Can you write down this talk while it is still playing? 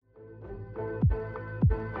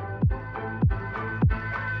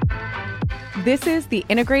This is the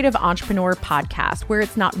Integrative Entrepreneur Podcast, where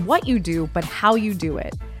it's not what you do, but how you do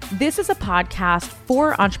it. This is a podcast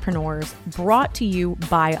for entrepreneurs, brought to you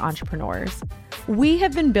by entrepreneurs. We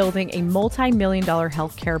have been building a multi-million-dollar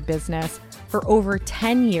healthcare business for over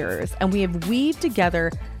 10 years, and we have weaved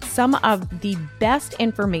together some of the best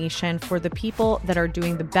information for the people that are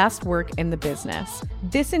doing the best work in the business.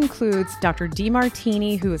 This includes Dr.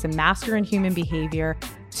 DeMartini, who is a master in human behavior,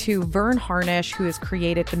 to Vern Harnish, who has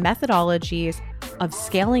created the methodologies of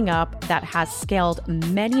scaling up that has scaled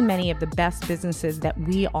many of the best businesses that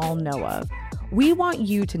we all know of. We want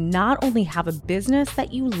you to not only have a business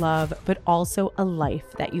that you love, but also a life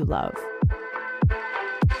that you love.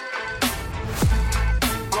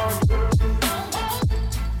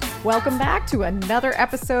 Welcome back to another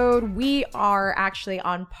episode. We are actually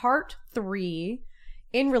on part 3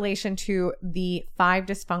 in relation to the 5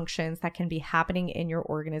 dysfunctions that can be happening in your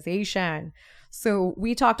organization. So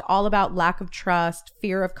we talked all about lack of trust,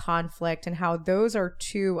 fear of conflict, and how those are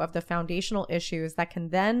 2 of the foundational issues that can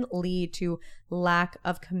then lead to lack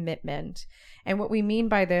of commitment. And what we mean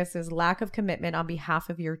by this is lack of commitment on behalf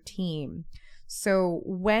of your team. So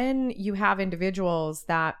when you have individuals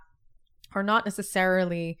that are not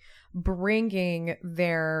necessarily bringing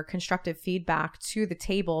their constructive feedback to the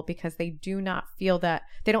table because they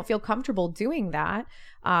don't feel comfortable doing that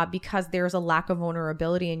because there's a lack of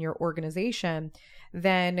vulnerability in your organization,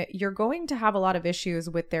 then you're going to have a lot of issues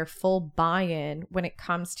with their full buy-in when it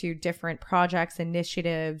comes to different projects,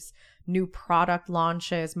 initiatives, new product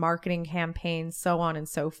launches, marketing campaigns, so on and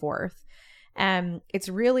so forth. And it's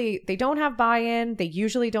really, they don't have buy-in. They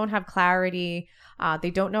usually don't have clarity.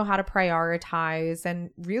 They don't know how to prioritize.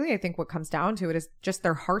 And really, I think what comes down to it is just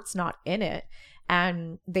their heart's not in it.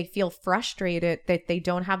 And they feel frustrated that they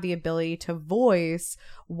don't have the ability to voice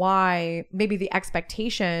why maybe the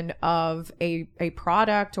expectation of a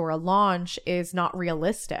product or a launch is not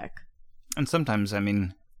realistic. And sometimes,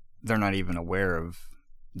 they're not even aware of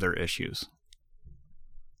their issues.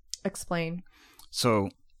 Explain. So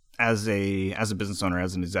as a business owner,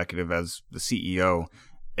 as an executive, as the CEO,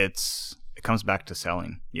 it comes back to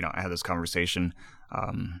selling. I had this conversation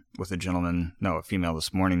with a female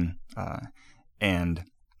this morning, and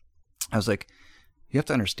I was like, you have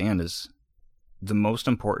to understand is the most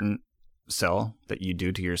important sell that you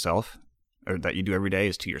do to yourself, or that you do every day,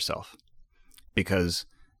 is to yourself, because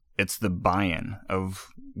it's the buy-in of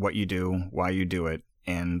what you do, why you do it,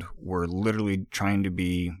 and we're literally trying to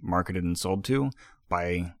be marketed and sold to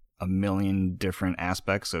by a million different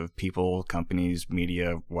aspects of people, companies,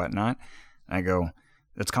 media, whatnot. And I go,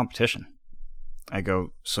 that's competition. I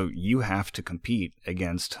go, so you have to compete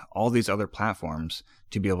against all these other platforms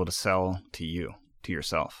to be able to sell to you, to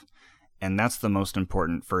yourself. And that's the most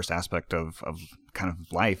important first aspect of kind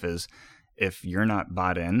of life is if you're not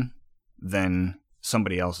bought in, then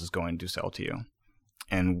somebody else is going to sell to you.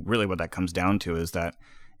 And really what that comes down to is that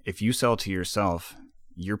if you sell to yourself,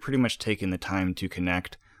 you're pretty much taking the time to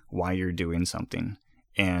connect why you're doing something.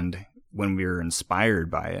 And when we're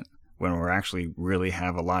inspired by it, when we're actually really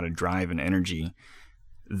have a lot of drive and energy,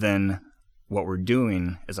 then what we're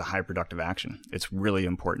doing is a high productive action. It's really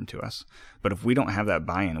important to us. But if we don't have that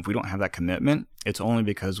buy-in, if we don't have that commitment, it's only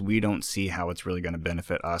because we don't see how it's really going to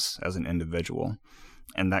benefit us as an individual.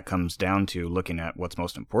 And that comes down to looking at what's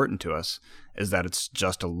most important to us is that it's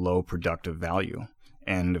just a low productive value.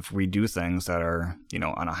 And if we do things that are,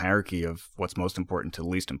 on a hierarchy of what's most important to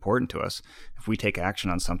least important to us, if we take action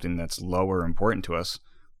on something that's lower important to us,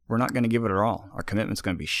 we're not going to give it our all. Our commitment's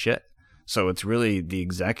going to be shit. So it's really the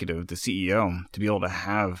executive, the CEO, to be able to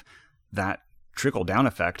have that trickle down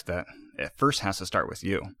effect that at first has to start with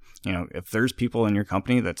you. If there's people in your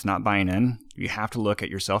company that's not buying in, you have to look at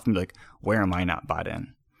yourself and be like, where am I not bought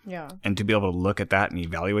in? Yeah. And to be able to look at that and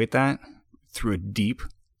evaluate that through a deep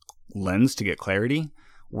lens to get clarity,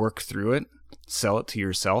 work through it, sell it to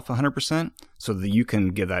yourself 100% so that you can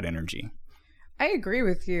give that energy. I agree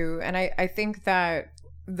with you. And I think that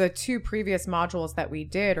the 2 previous modules that we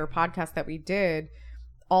did, or podcasts that we did,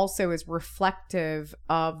 also is reflective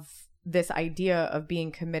of this idea of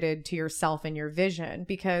being committed to yourself and your vision.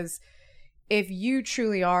 Because if you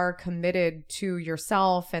truly are committed to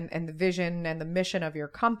yourself and the vision and the mission of your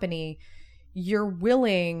company, you're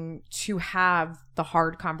willing to have the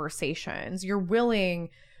hard conversations. You're willing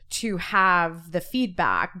to have the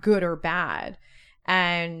feedback, good or bad.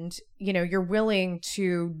 And, you're willing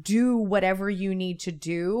to do whatever you need to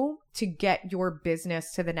do to get your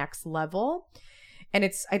business to the next level. And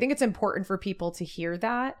I think it's important for people to hear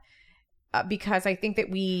that because I think that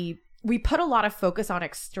we put a lot of focus on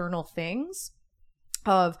external things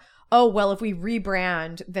of, oh, well, if we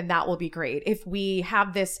rebrand, then that will be great. If we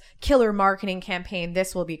have this killer marketing campaign,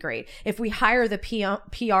 this will be great. If we hire the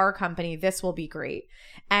PR company, this will be great.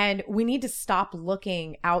 And we need to stop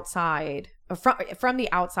looking outside from the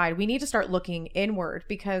outside. We need to start looking inward,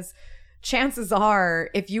 because chances are,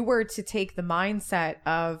 if you were to take the mindset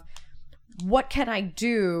of what can I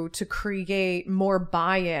do to create more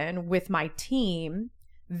buy-in with my team,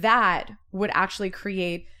 that would actually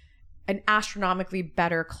create an astronomically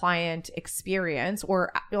better client experience,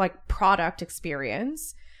 or like product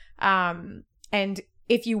experience. And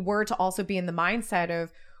if you were to also be in the mindset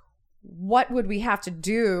of what would we have to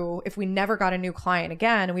do if we never got a new client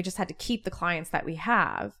again and we just had to keep the clients that we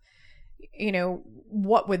have,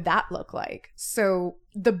 what would that look like? So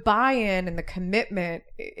the buy-in and the commitment,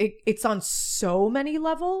 it's on so many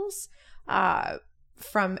levels,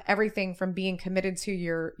 from everything from being committed to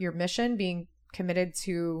your mission, being committed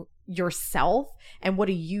to yourself, and what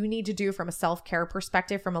do you need to do from a self-care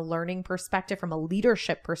perspective, from a learning perspective, from a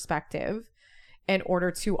leadership perspective, in order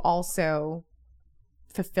to also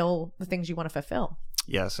fulfill the things you want to fulfill.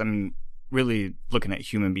 Yes, I'm really looking at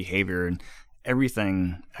human behavior, and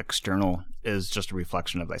everything external is just a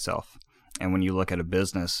reflection of thyself. And when you look at a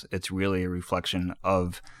business, it's really a reflection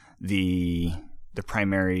of the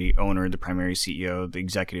primary owner, the primary CEO, the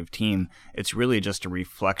executive team. It's really just a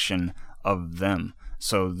reflection of them.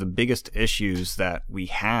 So the biggest issues that we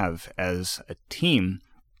have as a team,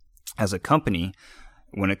 as a company,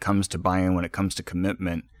 when it comes to buy-in, when it comes to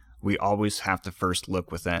commitment, we always have to first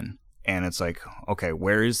look within. And it's like, okay,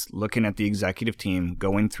 where is, looking at the executive team,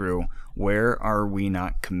 going through, where are we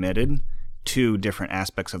not committed to different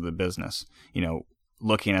aspects of the business?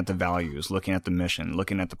 Looking at the values, looking at the mission,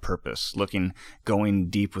 looking at the purpose, going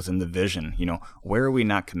deep within the vision. Where are we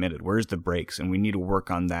not committed? Where's the breaks? And we need to work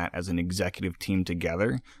on that as an executive team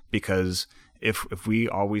together, because if we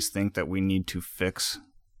always think that we need to fix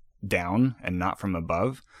down and not from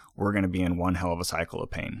above, we're going to be in one hell of a cycle of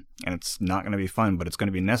pain. And it's not going to be fun, but it's going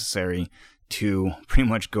to be necessary to pretty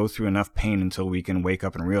much go through enough pain until we can wake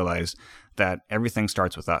up and realize that everything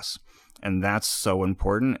starts with us. And that's so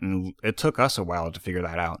important. And it took us a while to figure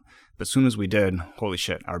that out. But as soon as we did, holy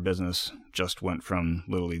shit, our business just went from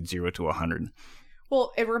literally 0 to 100.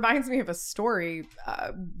 Well, it reminds me of a story,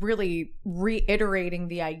 really reiterating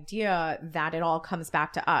the idea that it all comes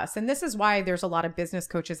back to us. And this is why there's a lot of business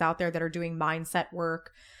coaches out there that are doing mindset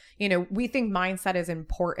work. We think mindset is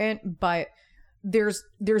important, but there's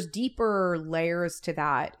deeper layers to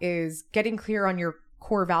that, is getting clear on your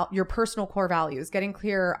your personal core values, getting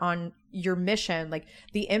clear on your mission, like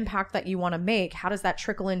the impact that you want to make. How does that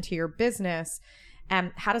trickle into your business?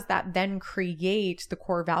 And how does that then create the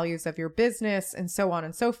core values of your business, and so on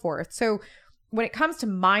and so forth? So when it comes to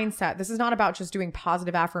mindset, this is not about just doing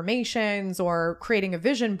positive affirmations or creating a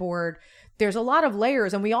vision board. There's a lot of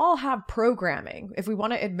layers, and we all have programming, if we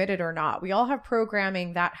want to admit it or not. We all have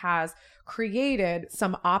programming that has created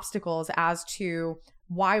some obstacles as to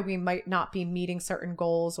why we might not be meeting certain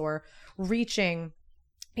goals or reaching,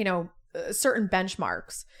 certain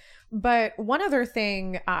benchmarks. But one other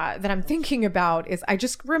thing that I'm thinking about is, I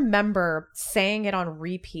just remember saying it on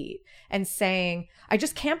repeat and saying, I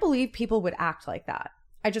just can't believe people would act like that.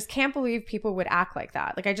 I just can't believe people would act like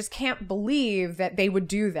that. Like, I just can't believe that they would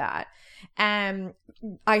do that. And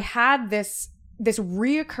I had this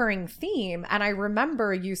reoccurring theme, and I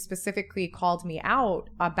remember you specifically called me out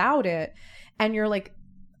about it, and you're like,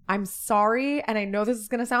 I'm sorry, and I know this is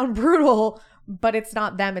going to sound brutal, but it's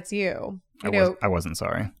not them, it's you. I wasn't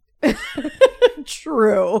sorry.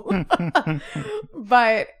 True.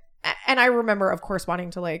 But, and I remember, of course,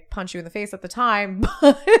 wanting to punch you in the face at the time,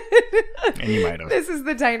 but and you might have. This is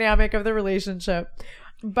the dynamic of the relationship.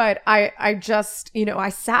 But I just, I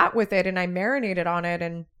sat with it and I marinated on it,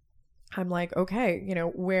 and I'm like, okay,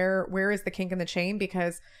 where is the kink in the chain?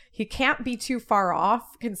 Because he can't be too far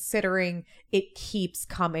off, considering it keeps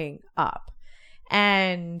coming up.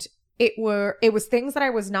 And it was things that I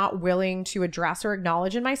was not willing to address or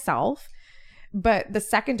acknowledge in myself. But the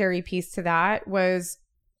secondary piece to that was,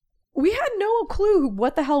 we had no clue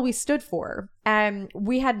what the hell we stood for. And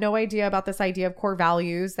we had no idea about this idea of core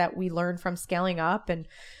values that we learned from scaling up. And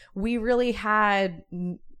we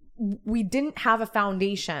didn't have a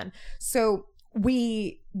foundation. So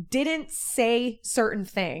we didn't say certain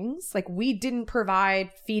things. Like, we didn't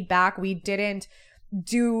provide feedback. We didn't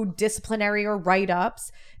do disciplinary or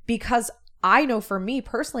write-ups, because I know for me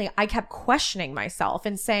personally, I kept questioning myself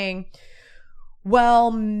and saying, well,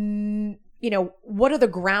 what are the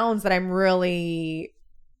grounds that I'm really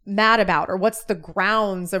mad about, or what's the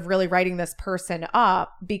grounds of really writing this person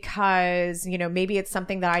up, because, you know, maybe it's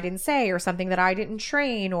something that I didn't say or something that I didn't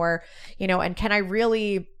train, or, you know, and can I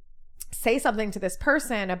really say something to this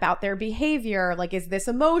person about their behavior? Like, is this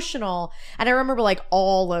emotional? And I remember like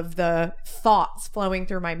all of the thoughts flowing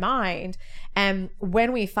through my mind. And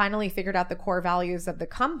when we finally figured out the core values of the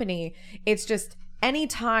company, it's just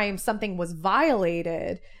anytime something was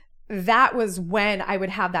violated, that was when I would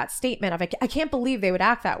have that statement of, I can't believe they would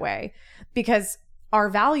act that way, because our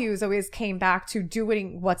values always came back to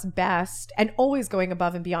doing what's best and always going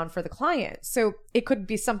above and beyond for the client. So it could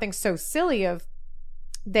be something so silly of,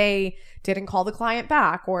 they didn't call the client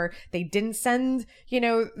back, or they didn't send, you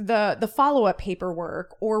know, the follow-up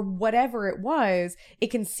paperwork, or whatever it was.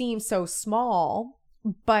 It can seem so small,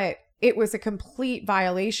 but it was a complete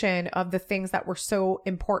violation of the things that were so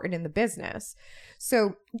important in the business.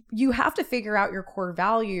 So you have to figure out your core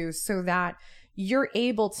values so that you're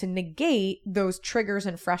able to negate those triggers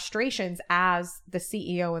and frustrations as the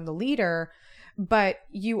CEO and the leader, but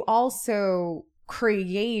you also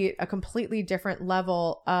create a completely different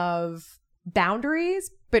level of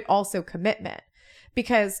boundaries, but also commitment.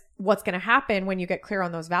 Because what's going to happen when you get clear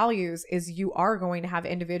on those values is you are going to have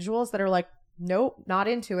individuals that are like, nope, not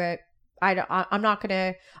into it. I'm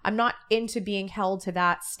not into being held to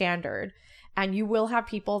that standard. And you will have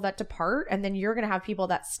people that depart, and then you're going to have people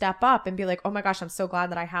that step up and be like, oh my gosh, I'm so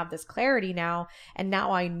glad that I have this clarity now. And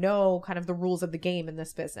now I know kind of the rules of the game in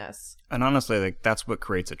this business. And honestly, like, that's what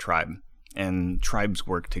creates a tribe. And tribes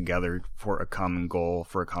work together for a common goal,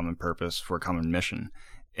 for a common purpose, for a common mission.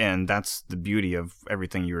 And that's the beauty of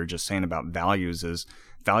everything you were just saying about values is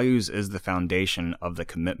the foundation of the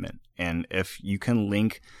commitment. And if you can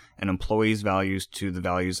link an employee's values to the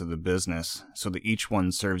values of the business so that each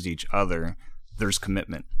one serves each other, there's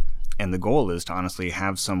commitment. And the goal is to honestly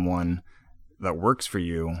have someone that works for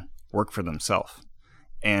you work for themselves.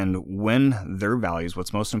 And when their values,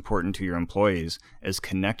 what's most important to your employees, is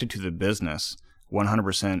connected to the business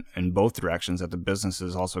 100% in both directions, that the business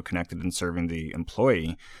is also connected in serving the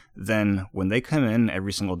employee, then when they come in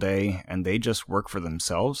every single day and they just work for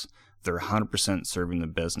themselves, they're 100% serving the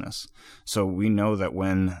business. So we know that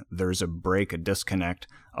when there's a break, a disconnect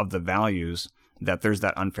of the values, that there's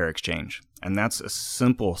that unfair exchange. And that's a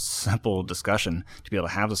simple discussion to be able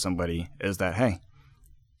to have with somebody, is that, hey,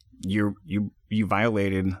 you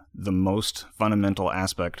violated the most fundamental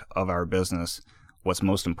aspect of our business. What's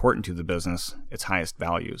most important to the business, its highest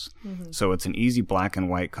values. Mm-hmm. So it's an easy black and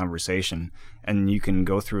white conversation, and you can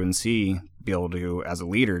go through and be able to, as a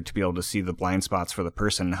leader, to be able to see the blind spots for the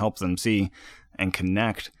person and help them see and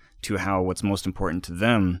connect to how what's most important to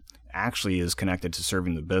them actually is connected to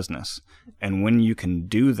serving the business. And when you can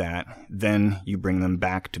do that, then you bring them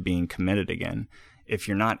back to being committed again. If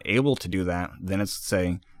you're not able to do that, then it's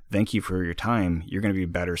saying, thank you for your time. You're going to be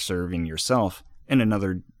better serving yourself in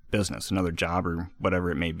another business, another job, or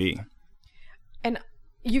whatever it may be. And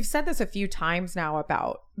you've said this a few times now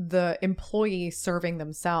about the employee serving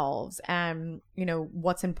themselves, and, you know,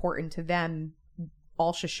 what's important to them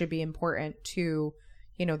also should be important to,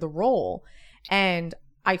 you know, the role. And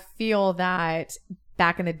I feel that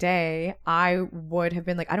back in the day, I would have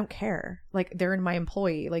been like, I don't care. Like, they're my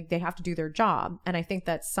employee. Like, they have to do their job. And I think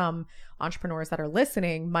that some entrepreneurs that are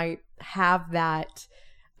listening might have that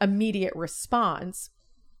immediate response.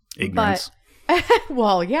 Ignorance. But,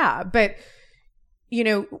 well, yeah. But, you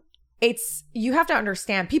know, you have to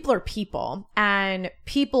understand, people are people, and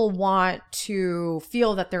people want to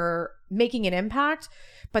feel that they're making an impact,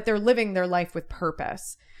 but they're living their life with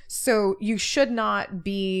purpose. So you should not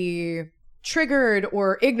be triggered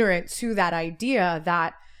or ignorant to that idea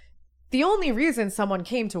that the only reason someone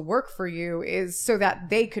came to work for you is so that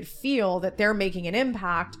they could feel that they're making an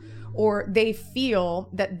impact, or they feel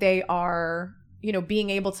that they are, you know, being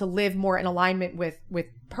able to live more in alignment with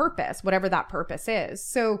purpose, whatever that purpose is.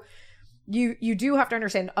 So you do have to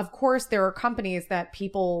understand, of course, there are companies that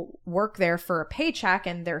people work there for a paycheck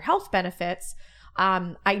and their health benefits.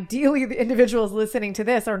 Ideally, the individuals listening to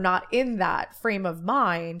this are not in that frame of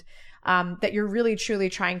mind, that you're really truly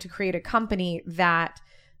trying to create a company that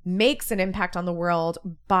makes an impact on the world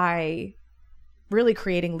by really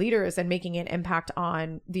creating leaders and making an impact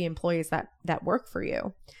on the employees that work for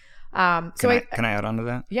you. Can I add on to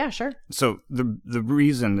that? Yeah, sure. So the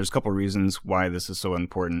reason, there's a couple of reasons why this is so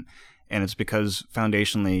important, and it's because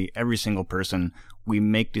foundationally, every single person, we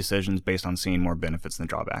make decisions based on seeing more benefits than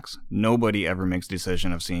drawbacks. Nobody ever makes a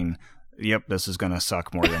decision of seeing yep, this is going to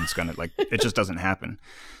suck more than it's going to, like, it just doesn't happen.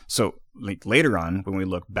 So like later on, when we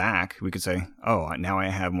look back, we could say, oh, now I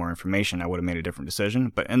have more information. I would have made a different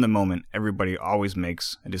decision. But in the moment, everybody always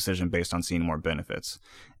makes a decision based on seeing more benefits.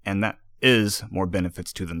 And that is more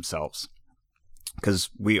benefits to themselves, because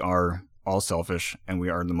we are all selfish and we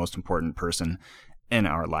are the most important person in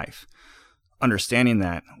our life. Understanding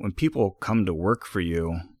that when people come to work for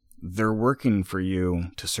you, they're working for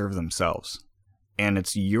you to serve themselves. And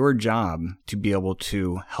it's your job to be able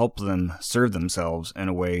to help them serve themselves in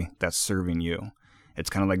a way that's serving you.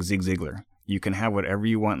 It's kind of like Zig Ziglar. You can have whatever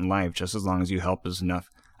you want in life just as long as you help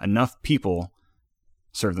enough people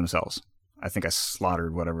serve themselves. I think I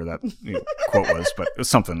slaughtered whatever that quote was, but it was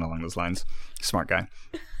something along those lines. Smart guy.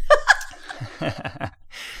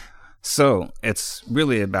 So it's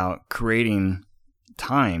really about creating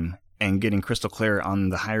time and getting crystal clear on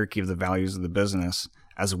the hierarchy of the values of the business,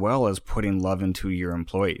 as well as putting love into your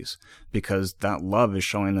employees, because that love is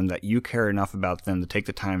showing them that you care enough about them to take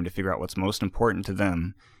the time to figure out what's most important to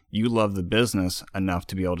them. You love the business enough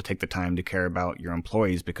to be able to take the time to care about your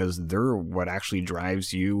employees, because they're what actually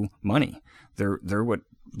drives you money. They're what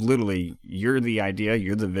literally, you're the idea,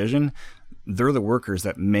 you're the vision. They're the workers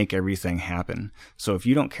that make everything happen. So if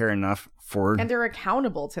you don't care enough for... And they're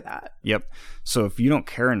accountable to that. Yep. So if you don't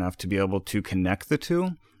care enough to be able to connect the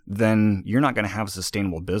two, then you're not going to have a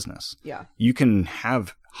sustainable business. Yeah. You can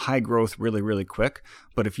have high growth really, really quick,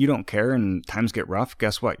 but if you don't care and times get rough,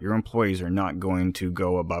 guess what? Your employees are not going to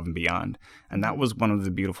go above and beyond. And that was one of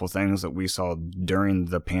the beautiful things that we saw during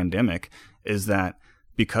the pandemic, is that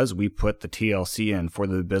because we put the TLC in for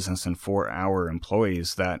the business and for our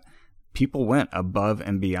employees, that people went above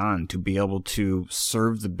and beyond to be able to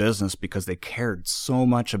serve the business because they cared so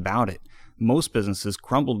much about it. Most businesses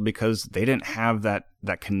crumbled because they didn't have that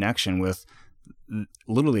connection with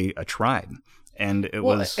literally a tribe. And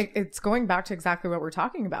it's going back to exactly what we're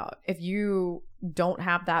talking about. If you don't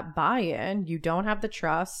have that buy-in, you don't have the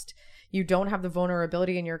trust, you don't have the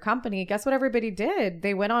vulnerability in your company, guess what everybody did?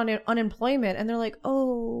 They went on unemployment and they're like,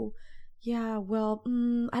 oh, yeah, well,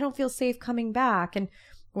 I don't feel safe coming back. And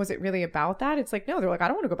was it really about that? It's like, no, they're like, I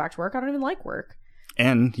don't want to go back to work. I don't even like work.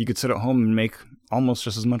 And you could sit at home and make almost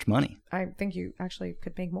just as much money. I think you actually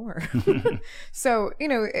could make more. So,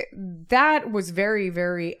 that was very,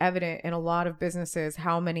 very evident in a lot of businesses,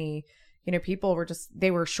 how many, people were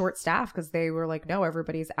they were short staffed because they were like, no,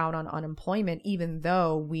 everybody's out on unemployment, even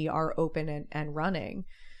though we are open and running.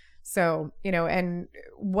 So, and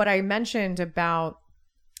what I mentioned about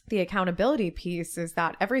the accountability piece is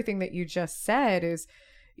that everything that you just said is,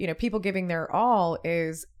 people giving their all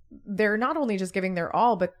is, they're not only just giving their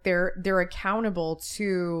all, but they're accountable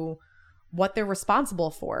to what they're responsible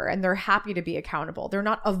for, and they're happy to be accountable. They're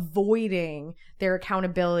not avoiding their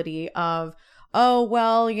accountability of, oh,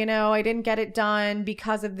 well, I didn't get it done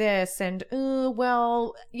because of this. And,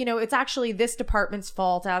 it's actually this department's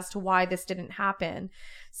fault as to why this didn't happen.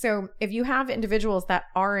 So if you have individuals that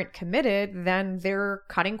aren't committed, then they're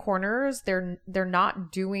cutting corners. They're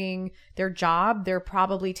not doing their job. They're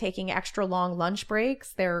probably taking extra long lunch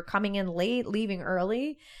breaks. They're coming in late, leaving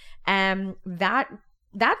early. And that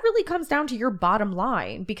really comes down to your bottom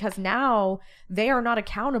line, because now they are not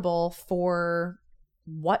accountable for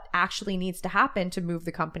what actually needs to happen to move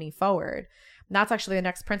the company forward. And that's actually the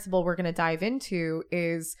next principle we're going to dive into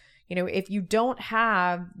is, if you don't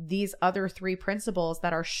have these other three principles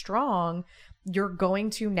that are strong, you're going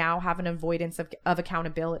to now have an avoidance of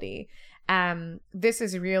accountability. This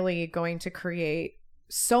is really going to create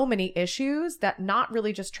so many issues that not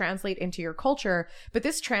really just translate into your culture, but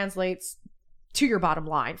this translates to your bottom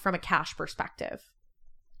line from a cash perspective.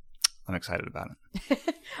 I'm excited about it.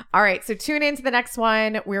 All right. So tune into the next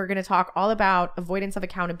one. We're going to talk all about avoidance of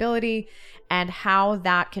accountability and how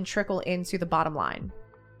that can trickle into the bottom line.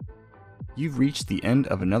 You've reached the end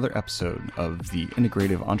of another episode of the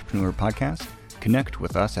Integrative Entrepreneur Podcast. Connect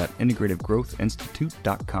with us at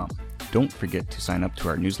integrativegrowthinstitute.com. Don't forget to sign up to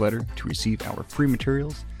our newsletter to receive our free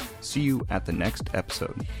materials. See you at the next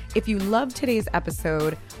episode. If you loved today's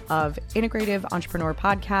episode of Integrative Entrepreneur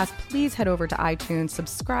Podcast, please head over to iTunes,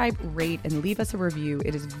 subscribe, rate, and leave us a review.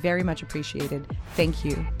 It is very much appreciated. Thank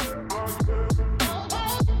you.